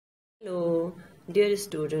Hello, dear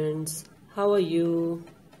students, how are you?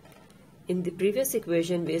 In the previous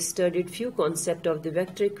equation, we studied few concepts of the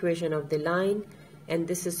vector equation of the line, and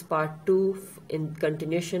this is part 2 in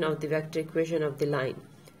continuation of the vector equation of the line.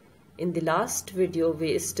 In the last video,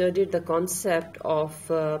 we studied the concept of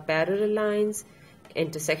parallel lines,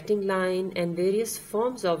 intersecting line, and various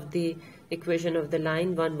forms of the equation of the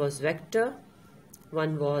line. One was vector,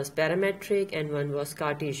 one was parametric, and one was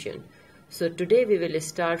Cartesian. So today we will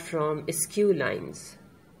start from skew lines.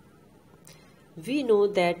 We know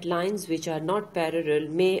that lines which are not parallel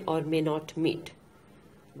may or may not meet.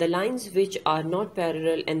 The lines which are not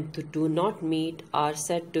parallel and do not meet are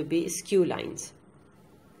said to be skew lines.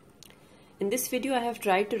 In this video I have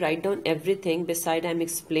tried to write down everything beside I am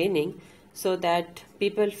explaining so that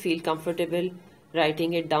people feel comfortable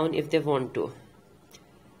writing it down if they want to.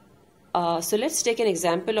 So let's take an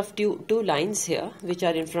example of two lines here which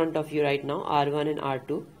are in front of you right now, R1 and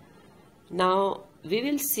R2. Now we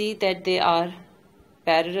will see that they are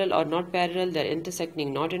parallel or not parallel, they are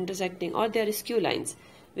intersecting, not intersecting, or they are skew lines.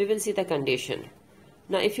 We will see the condition.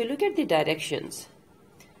 Now if you look at the directions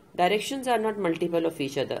are not multiple of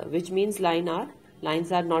each other, which means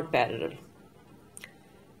lines are not parallel.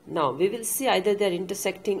 Now we will see either they are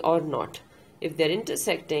intersecting or not. If they are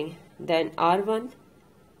intersecting, then R1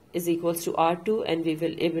 is equals to R2, and we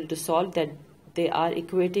will able to solve that they are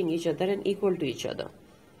equating each other and equal to each other.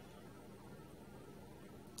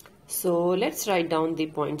 So let's write down the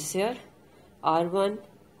points here. R1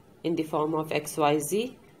 in the form of x, y,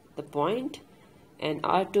 z, the point, and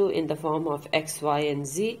R2 in the form of x, y, and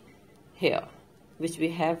z here, which we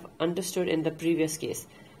have understood in the previous case.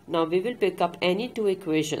 Now we will pick up any two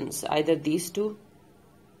equations, either these two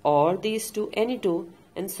or these two, any two,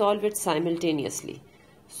 and solve it simultaneously.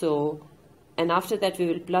 And after that we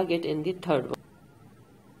will plug it in the third one.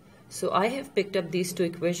 So I have picked up these two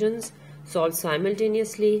equations, solved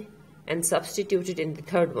simultaneously, and substituted in the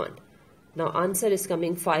third one. Now answer is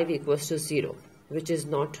coming 5 equals to 0, which is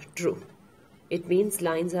not true. It means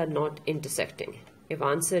lines are not intersecting. If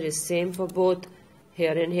answer is same for both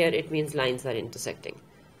here and here, it means lines are intersecting.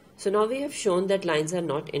 So now we have shown that lines are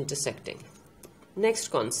not intersecting. Next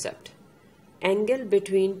concept, angle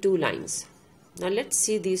between two lines. Now let's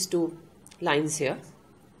see these two lines here.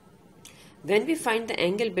 When we find the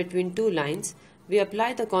angle between two lines, we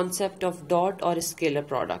apply the concept of dot or scalar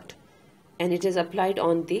product, and it is applied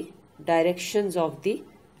on the directions of the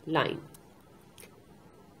line.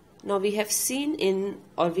 Now we have seen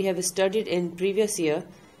we have studied in previous year,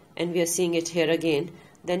 and we are seeing it here again.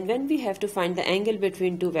 Then when we have to find the angle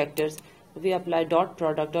between two vectors, we apply dot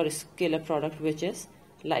product or scalar product, which is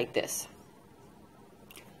like this.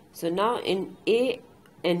 So now in A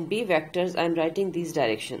and B vectors, I am writing these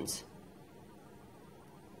directions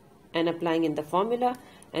and applying in the formula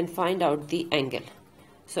and find out the angle.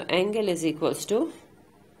 So angle is equals to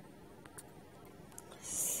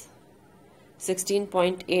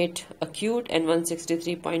 16.8 acute and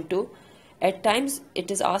 163.2. At times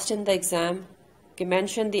it is asked in the exam to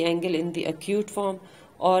mention the angle in the acute form,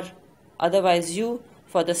 or otherwise you,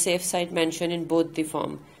 for the safe side, mention in both the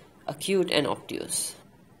form acute and obtuse.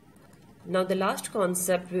 Now the last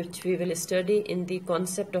concept which we will study in the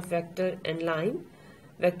concept of vector and line,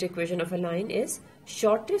 vector equation of a line, is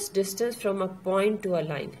shortest distance from a point to a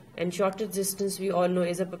line. And shortest distance we all know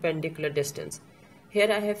is a perpendicular distance.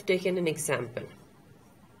 Here I have taken an example.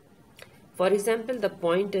 For example, the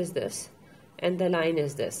point is this and the line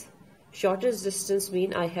is this. Shortest distance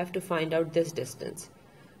mean I have to find out this distance.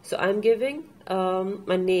 So I am giving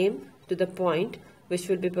a name to the point which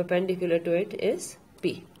will be perpendicular to it is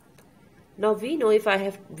P. Now we know if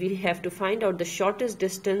we have to find out the shortest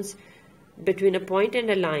distance between a point and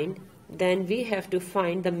a line, then we have to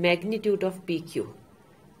find the magnitude of PQ.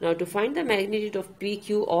 Now to find the magnitude of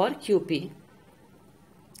PQ or QP,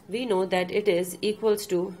 we know that it is equals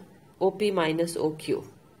to OP minus OQ.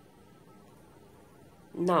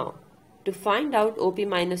 Now to find out OP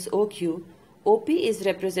minus OQ, OP is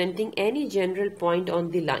representing any general point on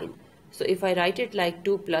the line. So if I write it like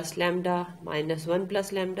 2 plus lambda minus 1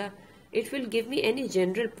 plus lambda, it will give me any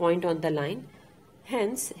general point on the line.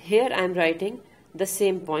 Hence, here I am writing the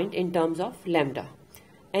same point in terms of lambda.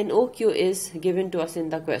 And OQ is given to us in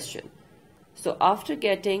the question. So after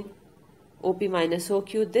getting OP minus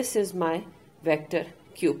OQ, this is my vector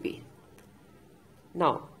QP.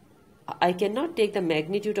 Now, I cannot take the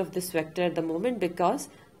magnitude of this vector at the moment because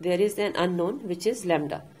there is an unknown which is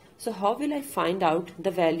lambda. So how will I find out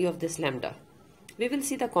the value of this lambda? We will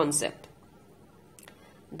see the concept.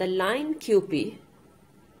 The line QP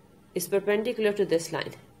is perpendicular to this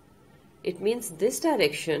line. It means this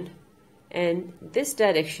direction and this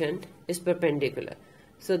direction is perpendicular.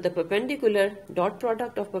 So the perpendicular dot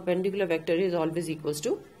product of perpendicular vector is always equals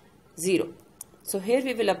to 0. So here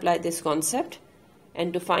we will apply this concept,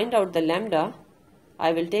 and to find out the lambda,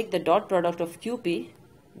 I will take the dot product of QP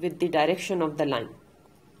with the direction of the line,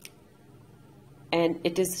 and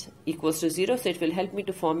it is equals to 0, so it will help me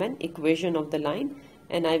to form an equation of the line,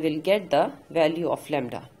 and I will get the value of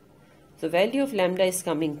lambda. So value of lambda is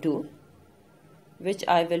coming 2, which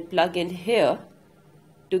I will plug in here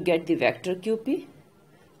to get the vector QP,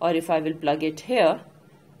 or if I will plug it here,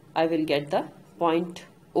 I will get the point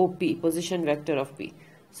OP, position vector of P.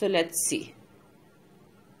 So let's see.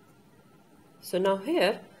 So now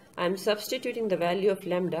here I am substituting the value of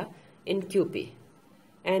lambda in QP,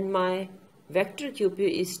 and my vector QP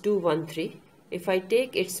is 2, 1, 3. If I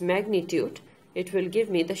take its magnitude, it will give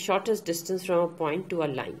me the shortest distance from a point to a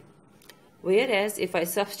line. Whereas if I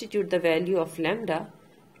substitute the value of lambda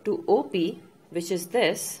to OP, which is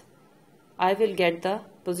this, I will get the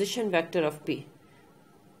position vector of P.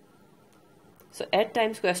 So at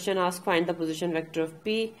times question asks find the position vector of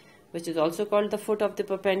P, which is also called the foot of the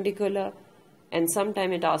perpendicular, and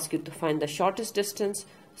sometime it asks you to find the shortest distance,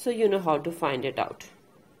 so you know how to find it out.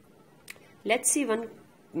 Let's see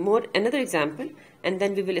another example, and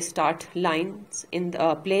then we will start lines in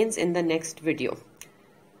the planes in the next video.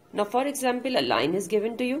 Now for example, a line is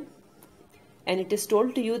given to you, and it is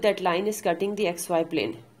told to you that line is cutting the XY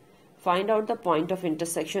plane. Find out the point of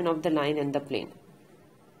intersection of the line and the plane.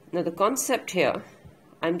 Now the concept here,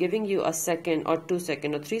 I am giving you a second or 2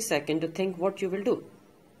 seconds or 3 seconds to think what you will do.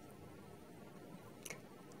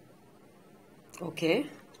 Okay,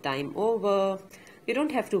 time over. You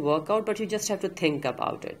don't have to work out, but you just have to think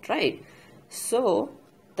about it, right? So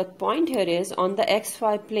the point here is on the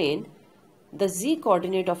XY plane, the Z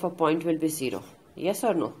coordinate of a point will be 0. Yes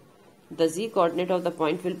or no? The Z coordinate of the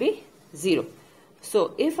point will be 0.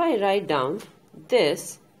 So if I write down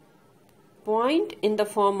this point in the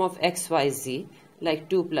form of XYZ, like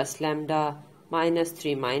 2 plus lambda minus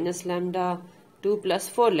 3 minus lambda, 2 plus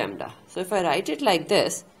 4 lambda. So if I write it like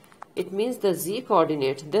this, it means the Z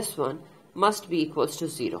coordinate, this one, must be equals to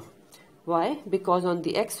 0. Why? Because on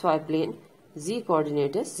the XY plane, Z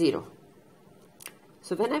coordinate is 0.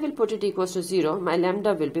 So when I will put it equals to 0, my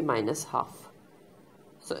lambda will be minus half.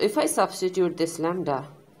 So if I substitute this lambda,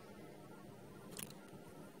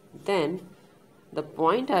 then the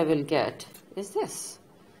point I will get is this.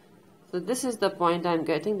 So this is the point I am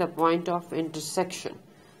getting, the point of intersection,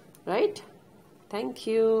 right? Thank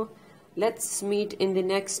you. Let's meet in the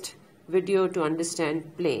next video to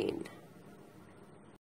understand plane.